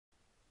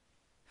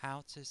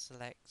How to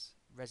select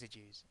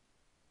residues.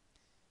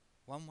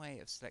 One way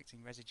of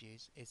selecting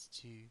residues is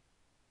to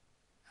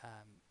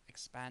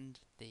expand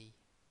the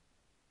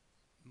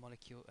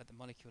molecule at the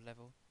molecule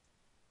level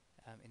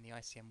in the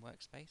ICM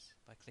workspace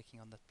by clicking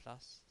on the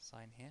plus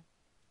sign here.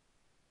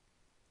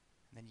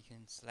 And then you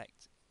can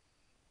select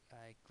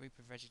a group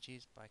of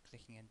residues by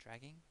clicking and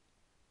dragging,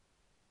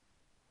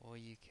 or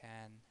you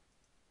can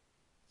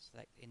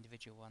select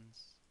individual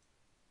ones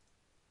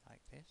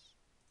like this.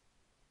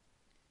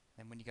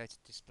 Then when you go to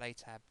display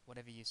tab,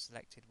 whatever you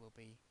selected will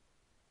be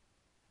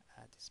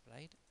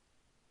displayed.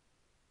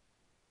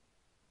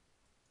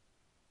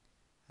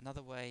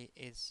 Another way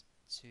is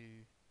to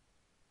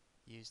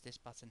use this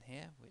button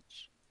here,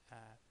 which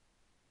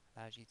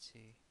allows you to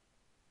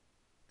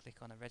click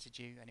on a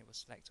residue and it will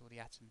select all the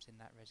atoms in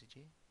that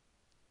residue.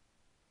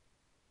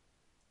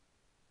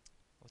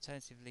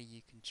 Alternatively,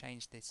 you can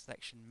change the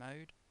selection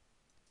mode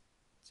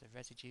to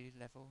residue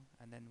level,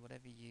 and then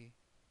whatever you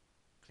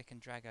click and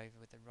drag over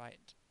with the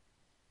right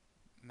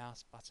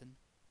mouse button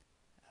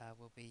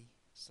will be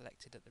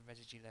selected at the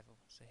residue level.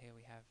 So here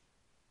we have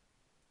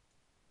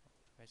all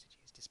the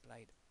residues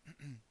displayed.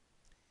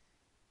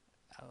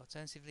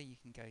 Alternatively, you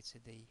can go to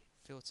the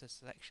filter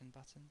selection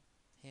button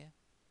here,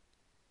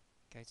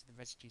 go to the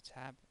residue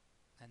tab,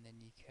 and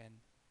then you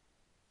can,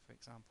 for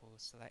example,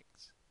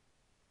 select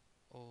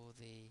all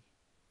the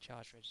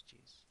charged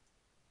residues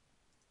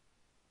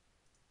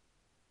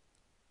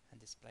and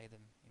display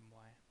them in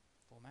wire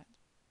format.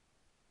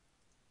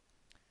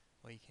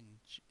 Or you can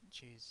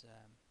choose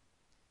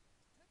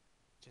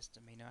just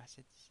amino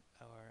acids,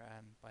 or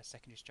by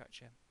secondary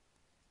structure,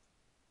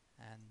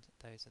 and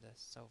those that are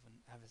solvent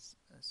have a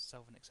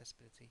solvent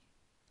accessibility.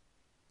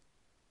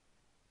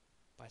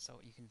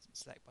 You can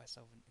select by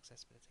solvent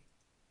accessibility.